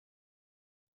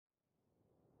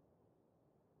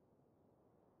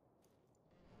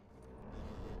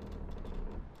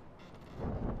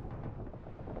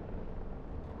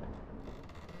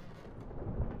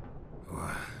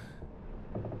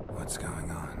what's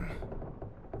going on.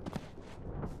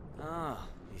 Ah,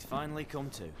 he's finally come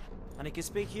to. And he can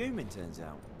speak human, turns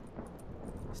out.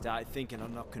 Started thinking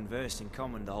I'd not conversed in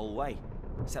common the whole way,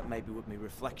 except maybe with me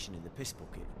reflection in the piss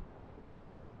bucket.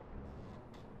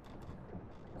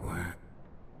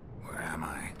 Where am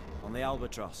I? On the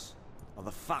Albatross, or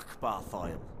the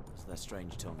Fakbarthoil, as their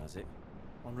strange tongue has it,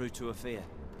 en route to Ophir.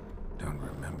 Don't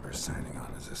remember signing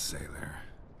on as a sailor.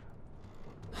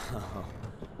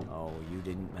 Oh, you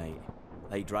didn't, mate.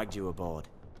 They dragged you aboard.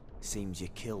 Seems you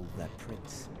killed their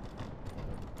prince.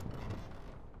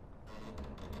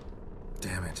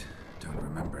 Damn it, don't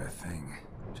remember a thing.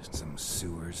 Just some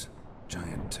sewers,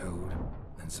 giant toad,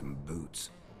 and some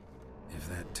boots. If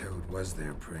that toad was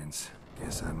their prince,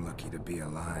 guess I'm lucky to be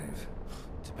alive.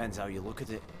 Depends how you look at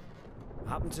it. I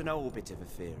happen to know a bit of a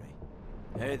theory.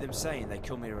 I heard them saying they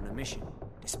come here on a mission,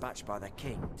 dispatched by their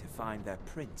king to find their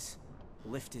prince,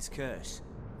 lift his curse.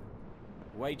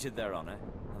 Wagered their honor,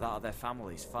 and that of their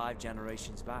families 5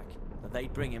 generations back, that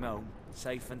they'd bring him home,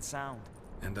 safe and sound.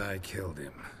 And I killed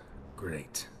him.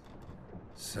 Great.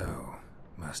 So,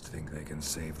 must think they can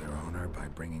save their honor by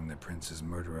bringing the prince's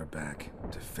murderer back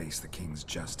to face the king's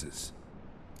justice.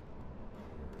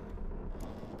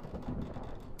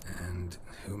 And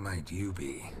who might you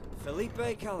be?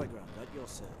 Felipe Caligrand at your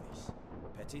service.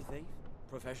 Petty thief,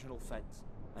 professional fence,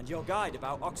 and your guide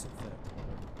about Oxenford.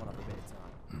 One of a bit of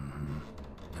time. Mm-hmm.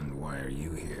 And why are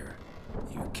you here?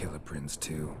 You kill a prince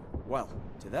too? Well,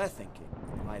 to their thinking,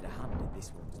 I had a hand in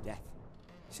this one's death.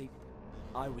 See,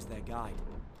 I was their guide.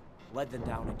 Led them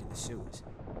down into the sewers.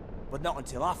 But not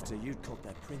until after you'd cut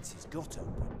their prince's gut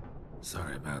open.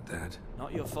 Sorry about that.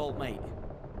 Not your fault, mate.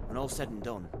 When all said and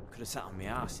done, could have sat on my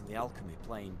arse in the alchemy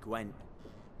playing Gwent.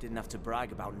 Didn't have to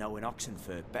brag about knowing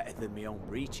Oxenford better than my own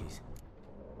breeches.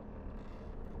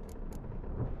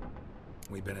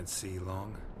 We been at sea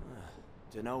long?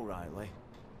 Dunno rightly.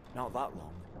 Not that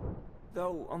long.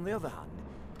 Though, on the other hand...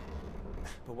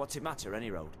 But what's it matter,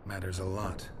 any road? Matters a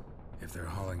lot. If they're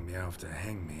hauling me off to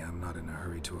hang me, I'm not in a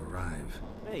hurry to arrive.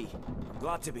 Me? I'm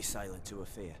glad to be sailing to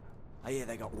Ophir. I hear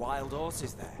they got wild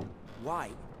horses there.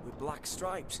 White, with black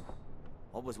stripes.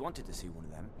 Always wanted to see one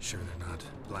of them. Sure they're not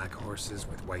black horses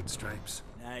with white stripes?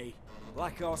 Nay,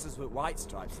 black horses with white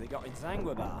stripes they got in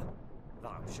Sanguibar.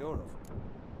 That I'm sure of.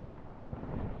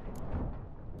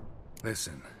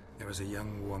 Listen, there was a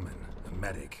young woman, a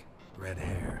medic, red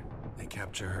hair. They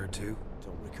capture her too?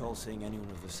 Don't recall seeing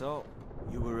anyone of the sort.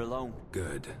 You were alone.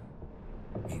 Good.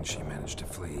 Means she managed to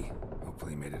flee.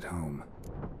 Hopefully made it home.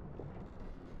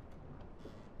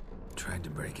 Tried to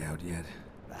break out yet?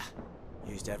 Bah.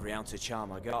 Used every ounce of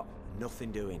charm I got.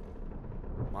 Nothing doing.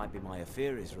 Might be my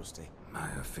affair is rusty. My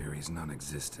affair is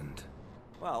non-existent.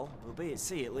 Well, we'll be at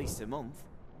sea at least a month.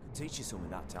 Could teach you something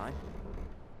that time.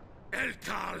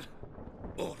 Elkal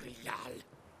Orial.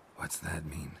 What's that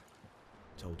mean?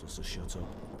 Told us to shut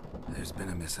up. There's been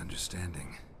a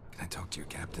misunderstanding. Can I talk to your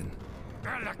captain?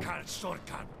 Galakal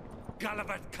Sorkan.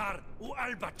 Galabat Kar U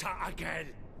Albata Agel.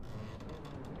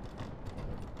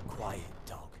 Quiet,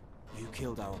 dog. You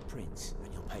killed our prince,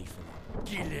 and you'll pay for that.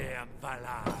 Gileam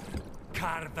Valar.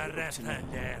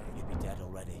 Carverefender. You'd be dead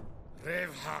already.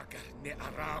 Revhagar ne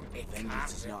Aram e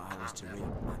Vengeance is not ours to reap,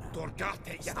 Mana.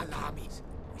 Dorgate ya Alamis.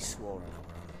 We swore on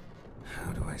our honor.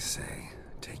 How do I say?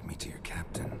 Take me to your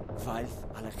captain. Faith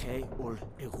Alakhe ul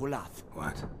Igulath.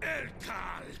 What?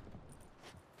 Elkal.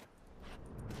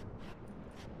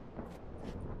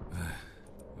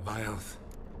 Vilth.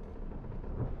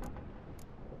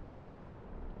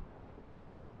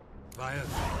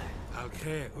 Vilth.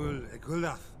 Alkhe ul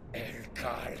Egulath.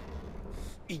 Elkal.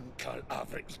 Inkal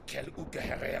Avre Ikel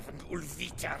Ugehereven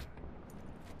Ulviter.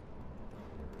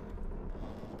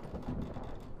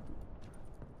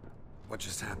 What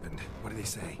just happened? What did he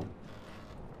say?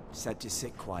 Said to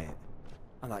sit quiet,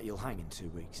 and that you'll hang in 2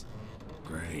 weeks.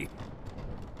 Great.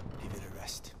 Give it a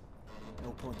rest.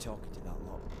 No point talking to that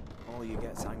lot. All you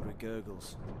get's angry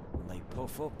gurgles. When they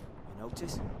puff up, you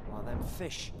notice? Like them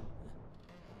fish.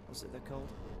 What's it they're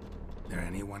called? There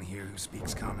anyone here who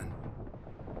speaks common?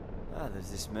 Ah,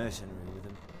 there's this mercenary with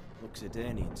him. Looks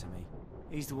Adernian to me.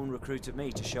 He's the one recruited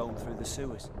me to show him through the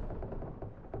sewers.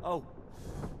 Oh,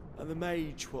 and the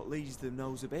mage what leads them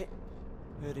knows a bit.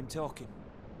 Heard him talking,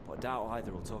 but I doubt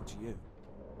either will talk to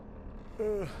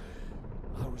you.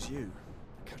 How was you?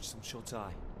 Catch some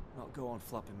shut-eye. Not go on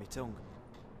flapping me tongue.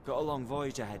 Got a long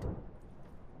voyage ahead.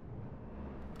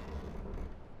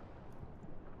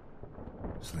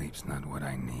 Sleep's not what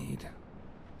I need.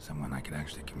 Someone I could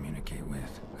actually communicate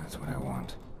with. That's what I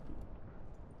want.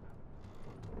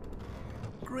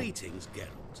 Greetings,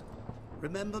 Geralt.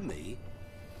 Remember me?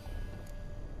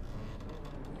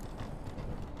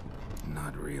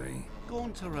 Not really.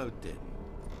 Gaunter Odin,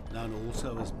 known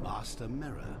also as Master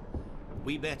Mirror.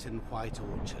 We met in White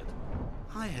Orchard.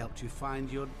 I helped you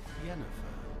find your Yennefer.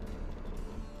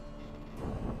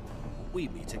 We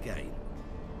meet again.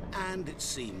 And it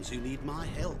seems you need my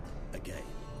help again.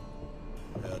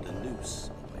 Heard a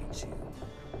noose awaits you.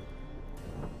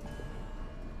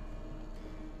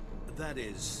 That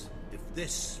is, if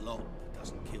this slob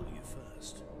doesn't kill you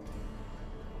first.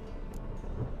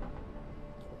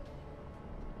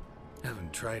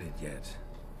 Haven't tried it yet.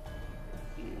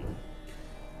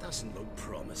 Doesn't look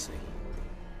promising.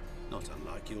 Not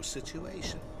unlike your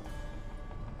situation.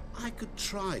 I could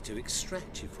try to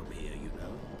extract you from here, you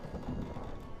know.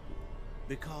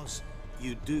 Because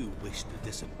you do wish to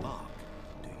disembark,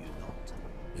 do you not?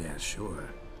 Yeah, sure.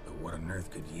 But what on earth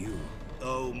could you?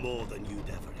 Oh, more than you'd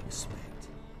ever expect.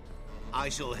 I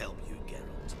shall help you,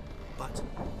 Geralt. But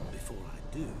before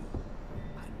I do,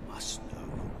 I must know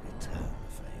you'll return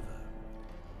the favor.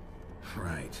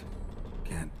 Right.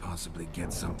 Can't possibly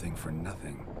get something for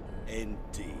nothing.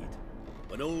 Indeed.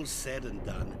 When all's said and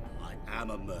done, I am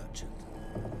a merchant.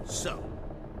 So,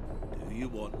 do you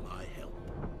want my help?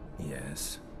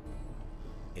 Yes.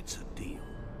 It's a deal.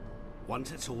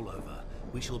 Once it's all over,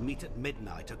 we shall meet at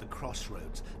midnight at the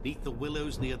crossroads, beneath the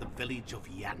willows near the village of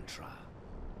Yantra.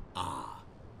 Ah,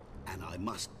 and I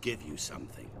must give you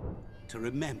something to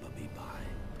remember me by.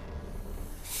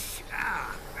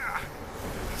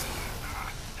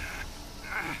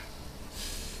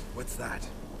 What's that?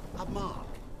 A mark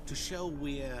to show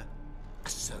we're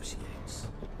associates.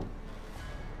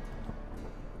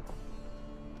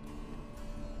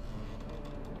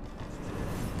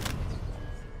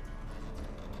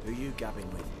 Who you gabbing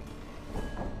with?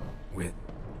 With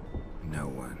no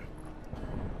one.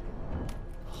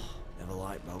 Never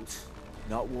liked boats.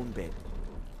 Not one bit.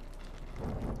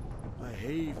 I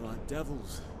heave like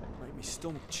devils. Make me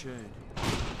stomach churn.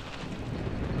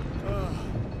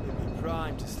 It'd be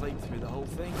prime to sleep through the whole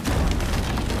thing.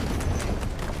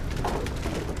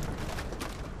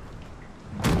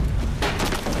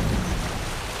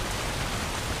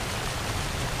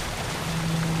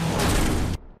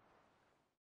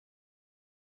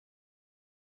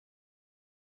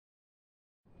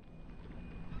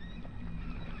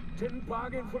 Didn't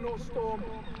bargain for no storm.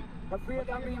 I fear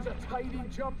that means a tidy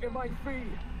jump in my fee.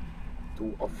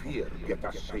 To Ophir, get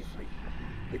us safely.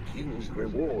 The king's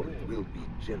reward will be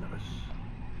generous.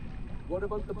 What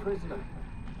about the prisoner?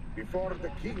 Before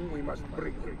the king, we must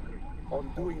bring him.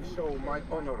 On doing so, my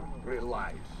honor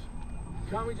relies.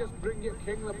 Can't we just bring your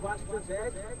king the bastard's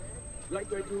head? Like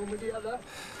we're doing with the other?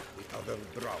 The other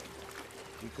drowned.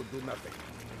 We could do nothing.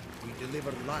 We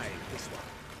deliver live this one.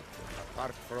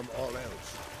 Apart from all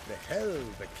else, the hell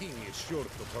the king is sure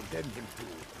to condemn him to.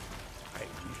 I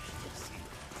wish to see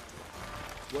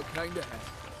it. What kind of head?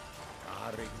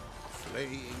 Carring,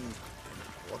 flaying, and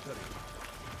quartering.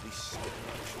 This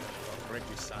generation of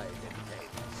regicide and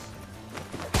heads.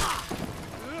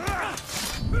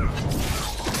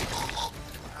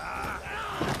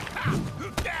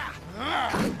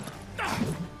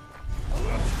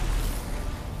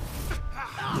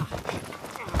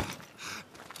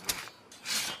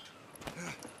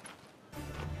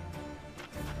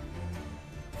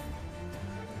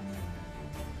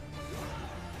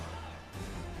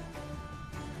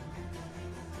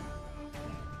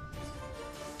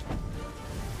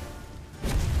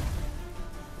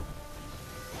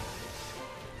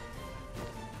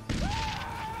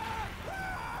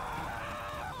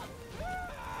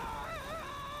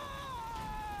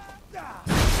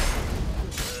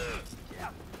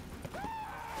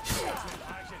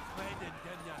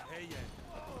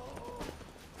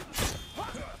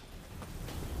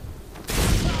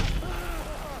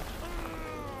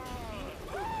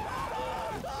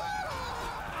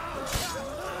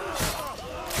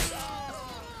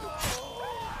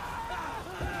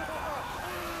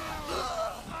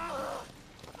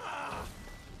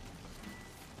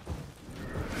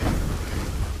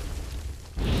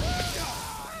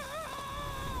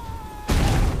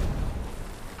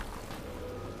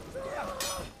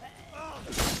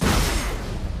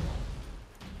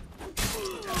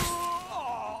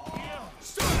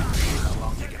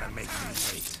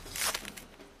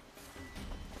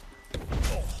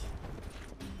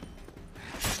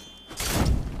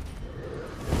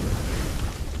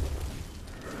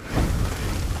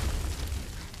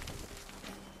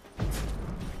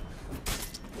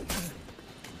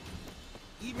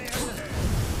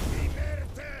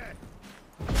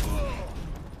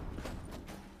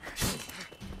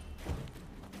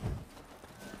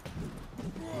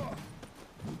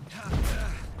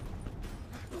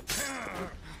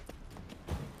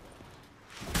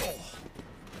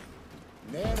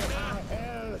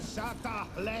 Sata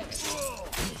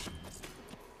flet.